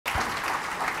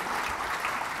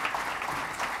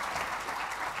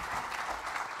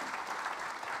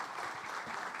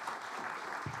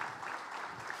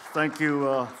Thank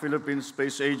you, Philippine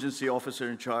Space Agency Officer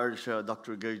in Charge,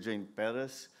 Dr. Gay-Jane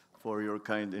Perez, for your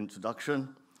kind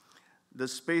introduction. The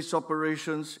Space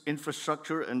Operations,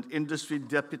 Infrastructure, and Industry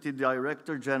Deputy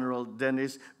Director General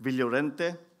Dennis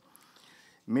Villorente,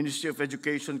 Ministry of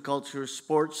Education, Culture,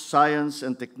 Sports, Science,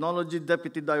 and Technology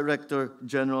Deputy Director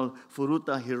General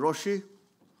Furuta Hiroshi,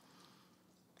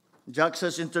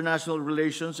 JAXA's International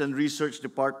Relations and Research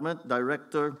Department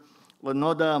Director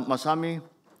Onoda Masami,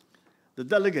 the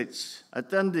delegates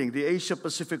attending the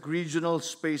Asia-Pacific Regional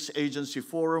Space Agency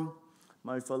Forum,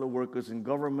 my fellow workers in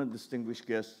government, distinguished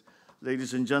guests,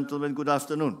 ladies and gentlemen, good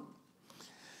afternoon.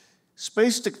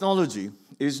 Space technology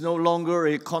is no longer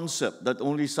a concept that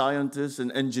only scientists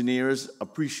and engineers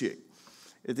appreciate.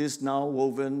 It is now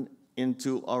woven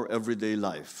into our everyday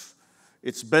life.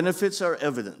 Its benefits are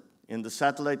evident in the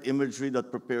satellite imagery that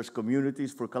prepares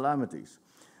communities for calamities,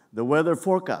 the weather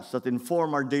forecasts that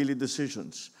inform our daily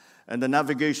decisions, and the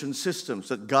navigation systems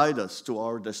that guide us to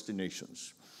our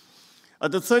destinations.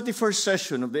 At the 31st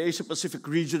session of the Asia-Pacific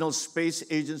Regional Space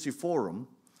Agency Forum,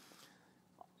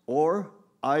 or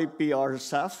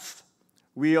IPRSAF,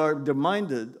 we are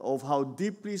reminded of how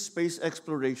deeply space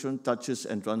exploration touches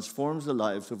and transforms the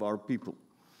lives of our people.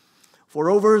 For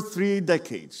over 3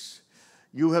 decades,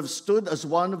 you have stood as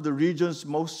one of the region's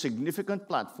most significant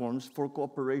platforms for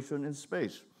cooperation in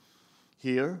space.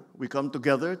 Here, we come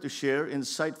together to share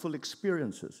insightful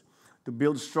experiences, to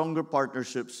build stronger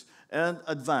partnerships, and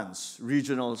advance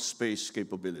regional space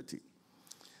capability.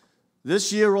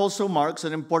 This year also marks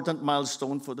an important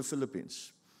milestone for the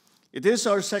Philippines. It is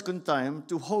our second time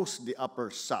to host the Upper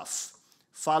SAF,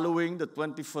 following the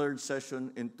 23rd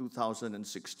session in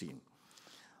 2016.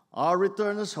 Our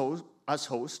return as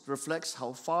host reflects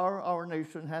how far our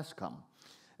nation has come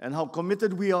and how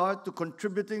committed we are to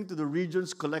contributing to the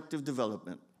region's collective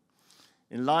development.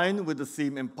 In line with the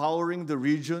theme, Empowering the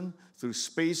Region through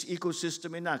Space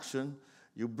Ecosystem in Action,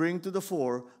 you bring to the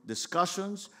fore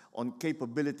discussions on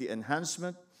capability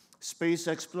enhancement, space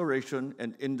exploration,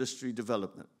 and industry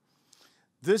development.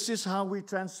 This is how we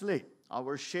translate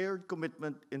our shared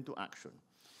commitment into action,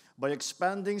 by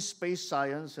expanding space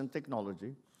science and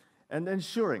technology and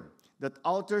ensuring that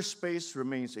outer space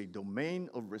remains a domain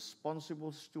of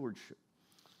responsible stewardship.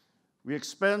 We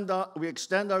extend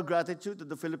our gratitude to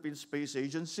the Philippine Space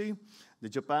Agency, the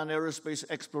Japan Aerospace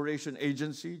Exploration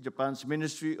Agency, Japan's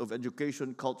Ministry of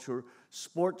Education, Culture,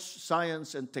 Sports,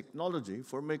 Science, and Technology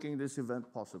for making this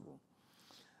event possible.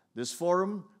 This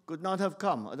forum could not have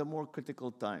come at a more critical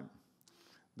time.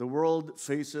 The world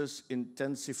faces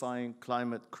intensifying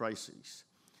climate crises,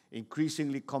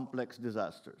 increasingly complex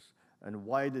disasters, and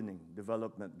widening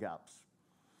development gaps.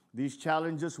 These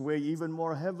challenges weigh even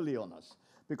more heavily on us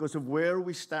because of where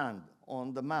we stand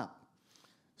on the map.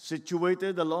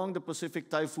 Situated along the Pacific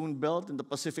Typhoon Belt and the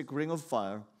Pacific Ring of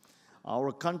Fire,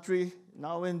 our country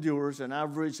now endures an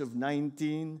average of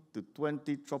 19 to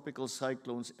 20 tropical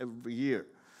cyclones every year,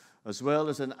 as well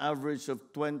as an average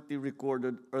of 20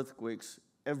 recorded earthquakes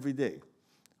every day,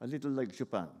 a little like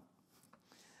Japan.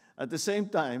 At the same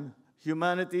time,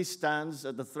 humanity stands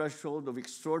at the threshold of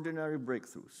extraordinary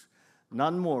breakthroughs,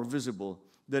 none more visible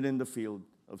than in the field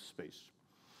of space.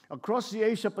 Across the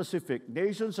Asia-Pacific,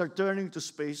 nations are turning to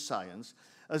space science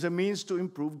as a means to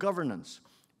improve governance,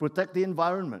 protect the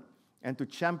environment, and to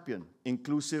champion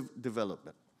inclusive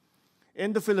development.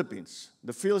 In the Philippines,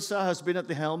 the PhilSA has been at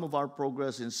the helm of our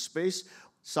progress in space,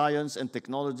 science, and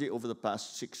technology over the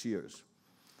past 6 years.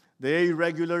 They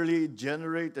regularly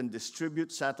generate and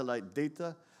distribute satellite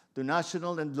data to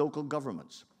national and local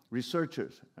governments,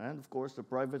 researchers, and of course the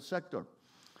private sector.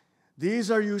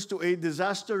 These are used to aid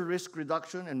disaster risk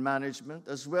reduction and management,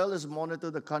 as well as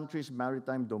monitor the country's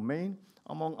maritime domain,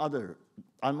 among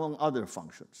other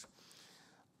functions.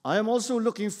 I am also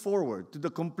looking forward to the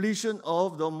completion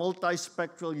of the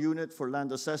Multispectral Unit for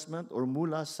Land Assessment, or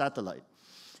MULA satellite,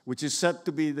 which is set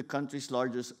to be the country's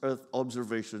largest Earth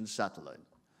observation satellite.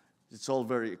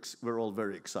 We're all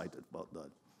very excited about that.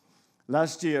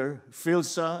 Last year,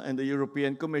 PhilSA and the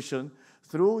European Commission,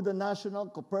 through the National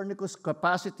Copernicus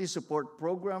Capacity Support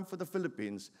Program for the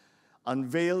Philippines,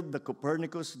 unveiled the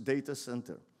Copernicus Data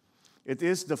Center. It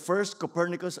is the first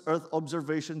Copernicus Earth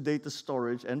observation data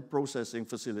storage and processing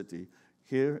facility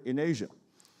here in Asia.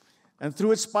 And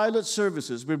through its pilot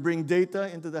services, we bring data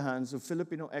into the hands of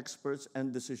Filipino experts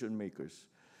and decision makers.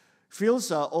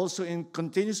 PhilSA also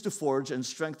continues to forge and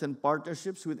strengthen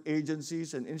partnerships with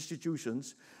agencies and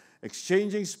institutions,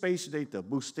 exchanging space data,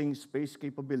 boosting space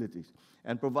capabilities,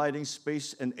 and providing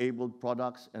space-enabled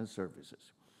products and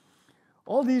services.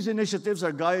 All these initiatives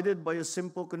are guided by a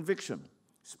simple conviction: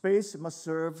 space must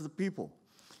serve the people.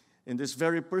 In this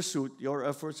very pursuit, your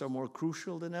efforts are more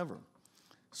crucial than ever.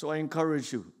 So I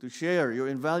encourage you to share your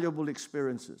invaluable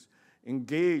experiences,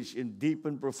 engage in deep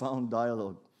and profound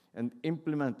dialogue, and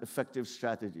implement effective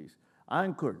strategies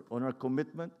anchored on our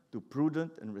commitment to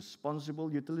prudent and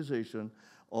responsible utilization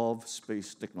of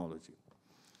space technology.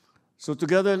 So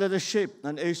together, let us shape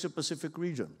an Asia-Pacific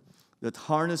region that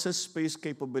harnesses space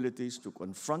capabilities to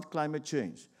confront climate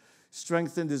change,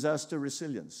 strengthen disaster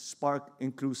resilience, spark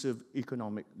inclusive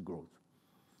economic growth.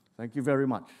 Thank you very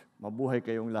much. Mabuhay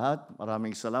kayong lahat.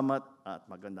 Maraming salamat at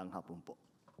magandang hapon po.